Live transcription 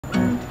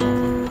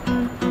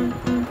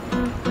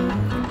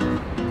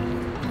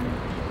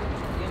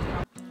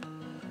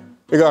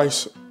Hey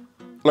guys,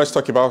 let's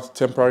talk about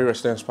temporary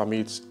residence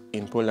permits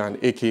in Poland,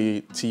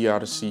 aka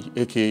TRC,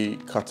 aka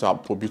Karta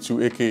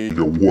Pobytu, aka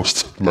your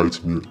worst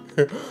nightmare.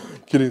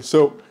 Kidding.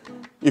 So,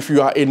 if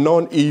you are a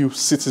non-EU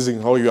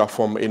citizen or you are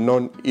from a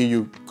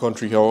non-EU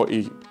country or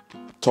a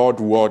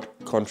third world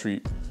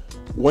country,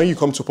 when you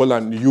come to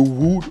Poland, you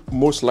would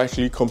most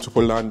likely come to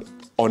Poland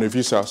on a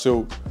visa.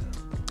 So,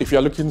 if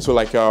you're looking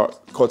to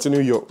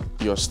continue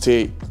your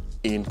stay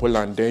in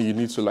Poland, then you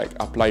need to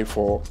apply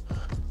for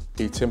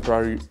a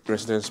temporary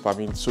residence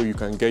permit so you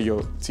can get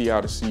your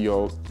TRC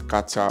or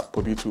Karta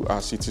Pobytu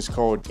as it is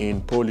called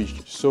in Polish.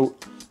 So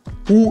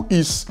who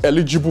is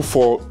eligible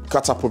for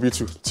Karta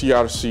Pobytu,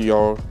 TRC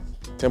or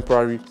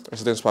temporary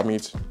residence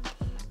permit?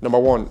 Number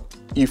one,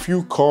 if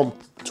you come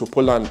to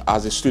Poland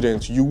as a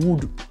student, you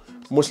would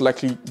most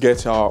likely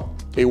get a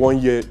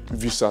 1-year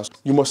visa.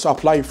 You must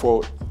apply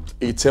for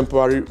a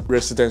temporary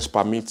residence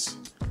permit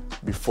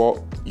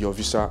before your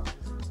visa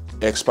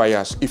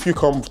expires. If you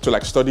come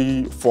to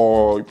study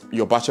for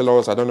your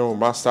bachelor's, I don't know,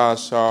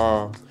 master's,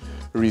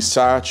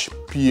 research,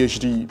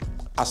 PhD,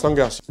 as long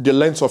as the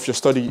length of your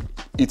study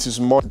it is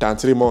more than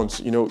 3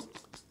 months,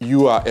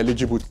 you are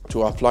eligible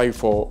to apply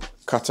for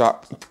Karta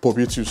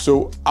Pobytu.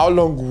 So how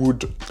long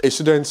would a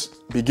student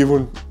be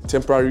given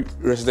temporary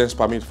residence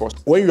permit for?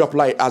 When you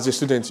apply as a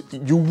student,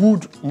 you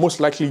would most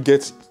likely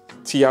get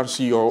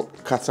TRC or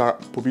Karta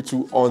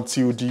Pobytu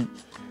until the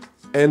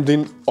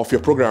ending of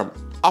your program.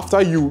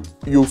 After you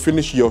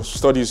finish your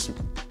studies,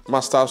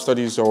 master's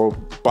studies or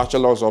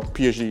bachelor's or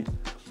PhD,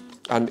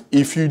 and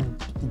if you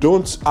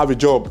don't have a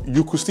job,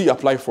 you could still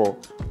apply for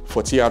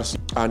TRC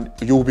and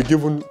you will be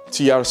given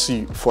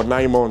TRC for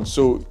 9 months.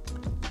 So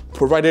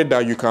provided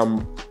that you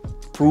can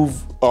prove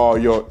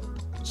your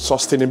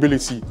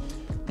sustainability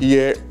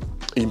here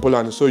in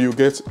Poland, so you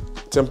get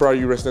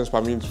temporary residence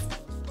permit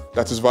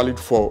that is valid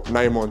for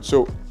 9 months.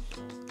 So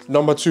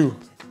number two,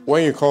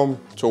 when you come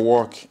to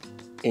work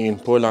in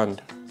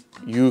Poland,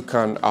 you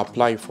can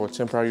apply for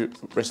temporary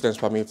residence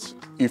permits.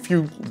 If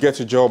you get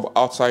a job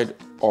outside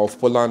of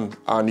Poland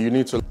and you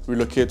need to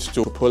relocate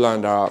to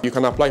Poland, you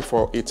can apply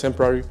for a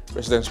temporary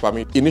residence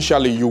permit.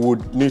 Initially, you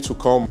would need to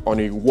come on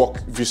a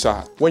work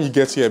visa. When you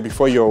get here,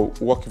 before your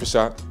work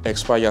visa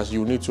expires,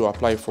 you need to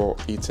apply for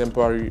a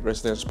temporary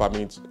residence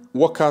permit.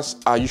 Workers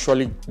are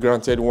usually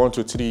granted 1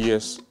 to 3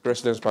 years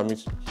residence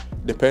permit,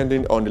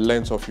 depending on the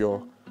length of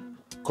your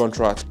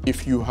contract.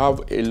 If you have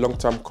a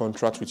long-term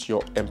contract with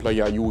your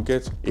employer, you will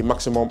get a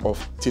maximum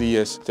of 3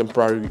 years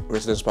temporary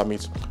residence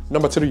permit.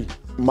 Number three,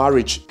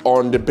 marriage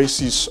on the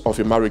basis of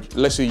a marriage.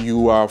 Let's say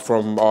you are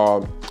from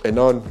a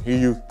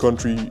non-EU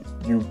country,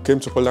 you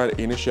came to Poland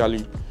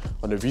initially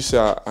on a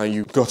visa and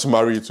you got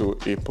married to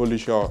a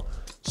Polish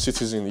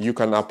citizen. You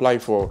can apply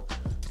for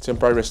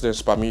temporary residence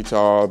permit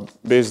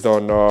based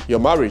on your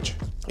marriage.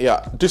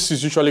 Yeah, this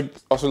is usually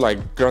also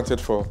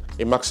granted for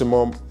a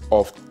maximum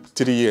of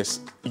 3 years.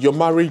 Your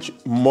marriage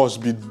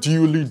must be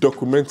duly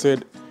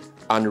documented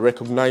and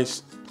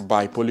recognized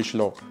by Polish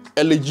law.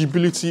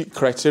 Eligibility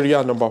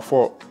criteria number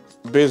 4,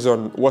 based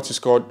on what is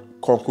called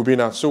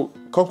concubinate. So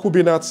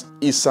concubinate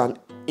is an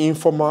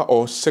informal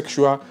or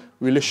sexual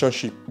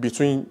relationship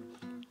between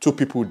two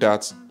people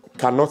that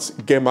cannot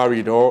get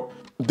married, or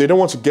they don't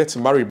want to get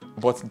married,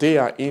 but they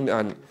are in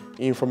an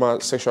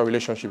informal sexual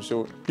relationship.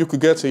 So you could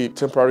get a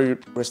temporary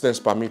residence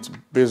permit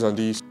based on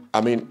this. I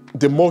mean,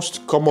 the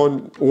most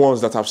common ones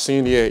that I've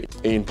seen here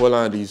in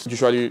Poland is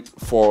usually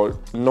for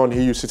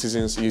non-EU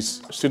citizens,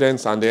 is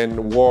students and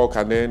then work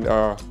and then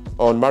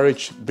on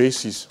marriage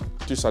basis.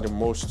 These are the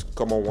most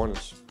common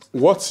ones.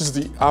 What is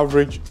the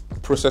average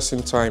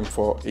processing time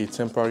for a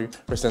temporary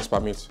residence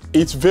permit?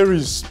 It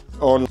varies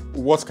on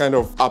what kind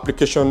of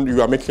application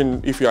you are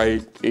making, if you are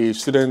a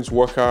student,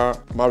 worker,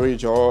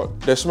 marriage, or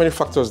there's so many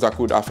factors that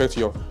could affect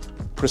your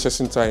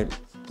processing time.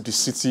 The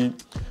city,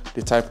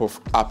 the type of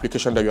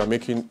application that you are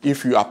making,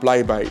 if you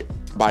apply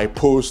by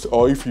post,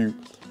 or if you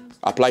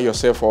apply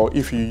yourself, or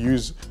if you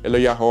use a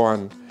lawyer or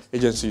an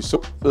agency.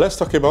 So let's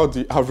talk about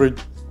the average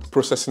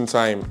processing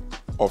time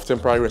of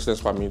temporary residence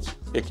permits,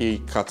 aka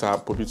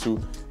Karta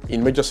Pobytu,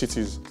 in major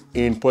cities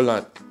in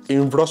Poland.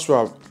 In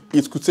Wrocław,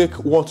 it could take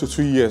 1 to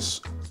 2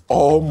 years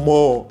or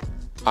more.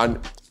 And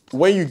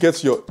when you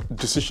get your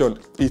decision,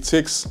 it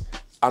takes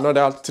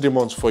another 3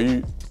 months for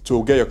you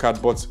to get your card.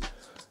 But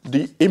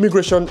the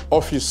immigration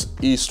office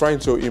is trying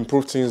to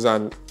improve things,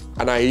 and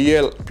I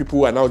hear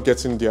people are now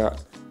getting their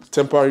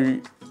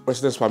temporary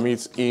residence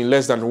permits in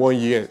less than 1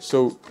 year.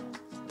 So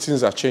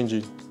things are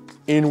changing.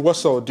 In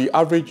Warsaw, the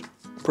average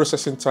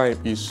processing time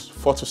is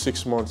 4 to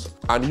 6 months,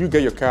 and you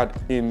get your card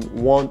in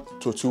 1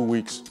 to 2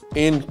 weeks.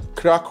 In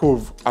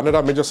Krakow,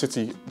 another major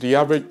city, the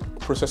average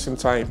processing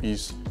time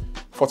is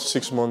 4 to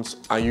 6 months,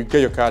 and you get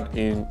your card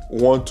in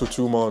 1 to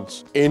 2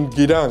 months. In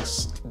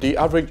Gdansk, the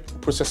average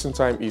processing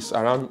time is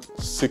around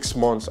 6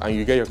 months, and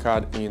you get your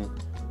card in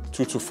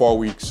 2 to 4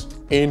 weeks.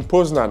 In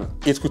Poznan,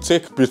 it could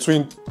take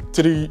between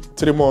 3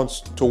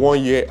 months to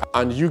 1 year,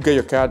 and you get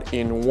your card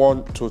in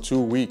 1 to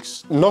 2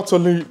 weeks. Not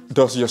only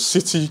does your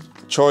city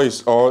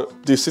choice or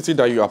the city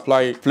that you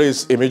apply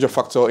plays a major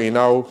factor in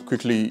how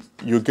quickly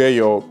you get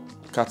your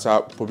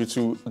Karta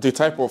Pobytu, the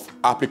type of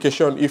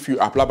application, if you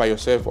apply by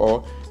yourself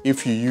or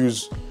if you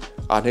use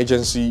an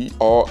agency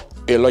or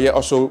a lawyer,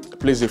 also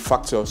plays a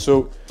factor.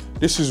 So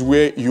this is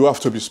where you have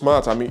to be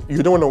smart. I mean,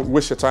 you don't want to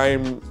waste your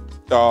time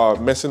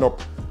messing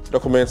up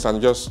documents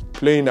and just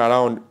playing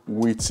around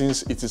with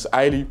things. It is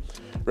highly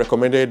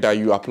recommended that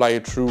you apply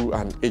it through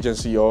an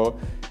agency or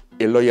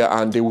a lawyer,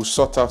 and they will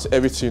sort out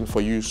everything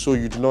for you, so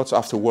you do not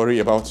have to worry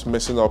about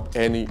messing up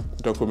any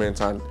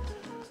document, and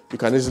you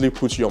can easily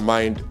put your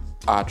mind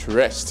at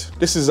rest.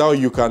 This is how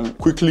you can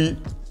quickly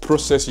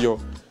process your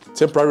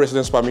temporary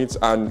residence permit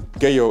and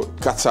get your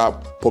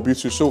Karta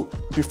Pobytu. So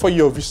before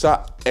your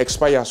visa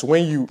expires,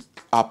 when you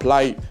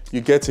apply,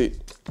 you get a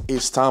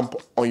stamp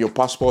on your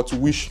passport,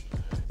 which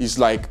is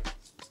like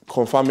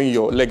confirming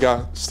your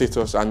legal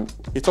status, and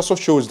it also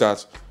shows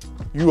that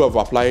you have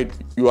applied,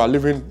 you are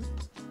living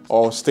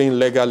or staying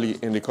legally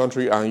in the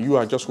country, and you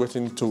are just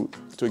waiting to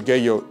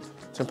get your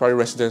temporary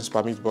residence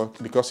permit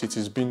because it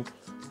is being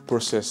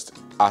processed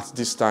at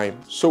this time.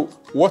 So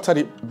what are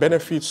the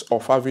benefits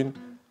of having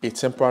a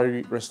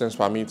temporary residence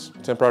permit,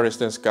 temporary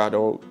residence card,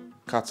 or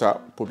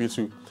Karta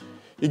Pobytu?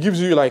 It gives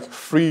you like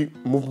free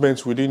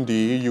movement within the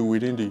EU,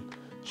 within the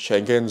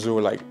Schengen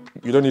zone. Like,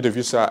 you don't need a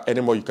visa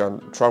anymore. You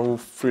can travel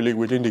freely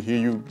within the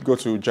EU, go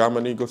to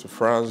Germany, go to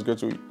France, go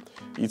to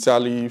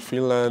Italy,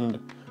 Finland,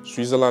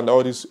 Switzerland,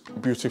 all these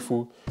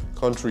beautiful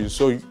countries.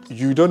 So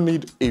you don't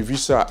need a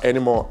visa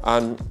anymore.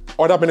 And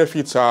other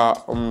benefits are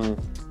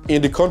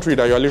in the country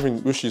that you're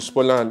living, which is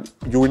Poland,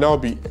 you will now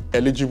be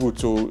eligible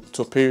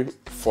to pay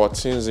for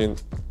things in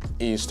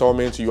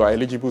installments. You are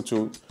eligible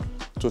to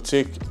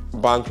take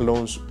bank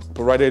loans,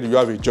 provided you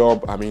have a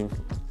job. I mean,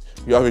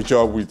 you have a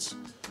job with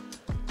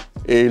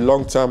a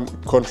long-term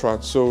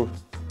contract. So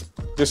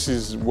this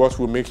is what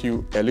will make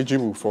you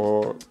eligible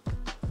for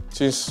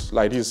things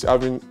like this,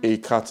 having a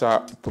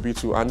Karta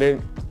Pobytu. And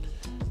then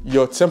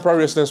your temporary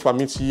residence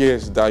permit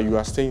years that you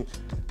are staying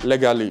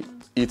legally,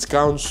 it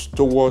counts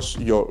towards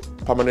your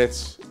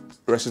permanent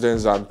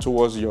residence and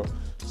towards your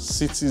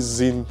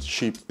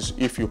citizenship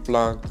if you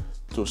plan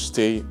to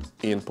stay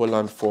in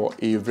Poland for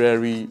a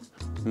very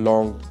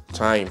long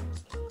time.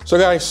 So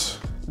guys,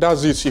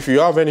 that's it. If you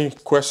have any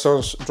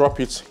questions, drop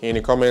it in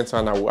the comments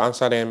and I will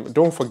answer them.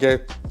 Don't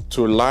forget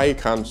to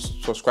like and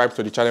subscribe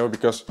to the channel,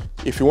 because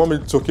if you want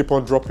me to keep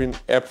on dropping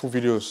helpful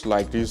videos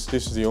like this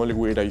is the only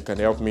way that you can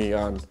help me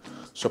and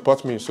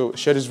support me. So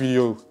share this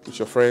video with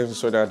your friends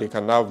so that they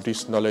can have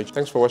this knowledge.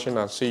 Thanks for watching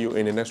and see you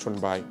in the next one.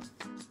 Bye.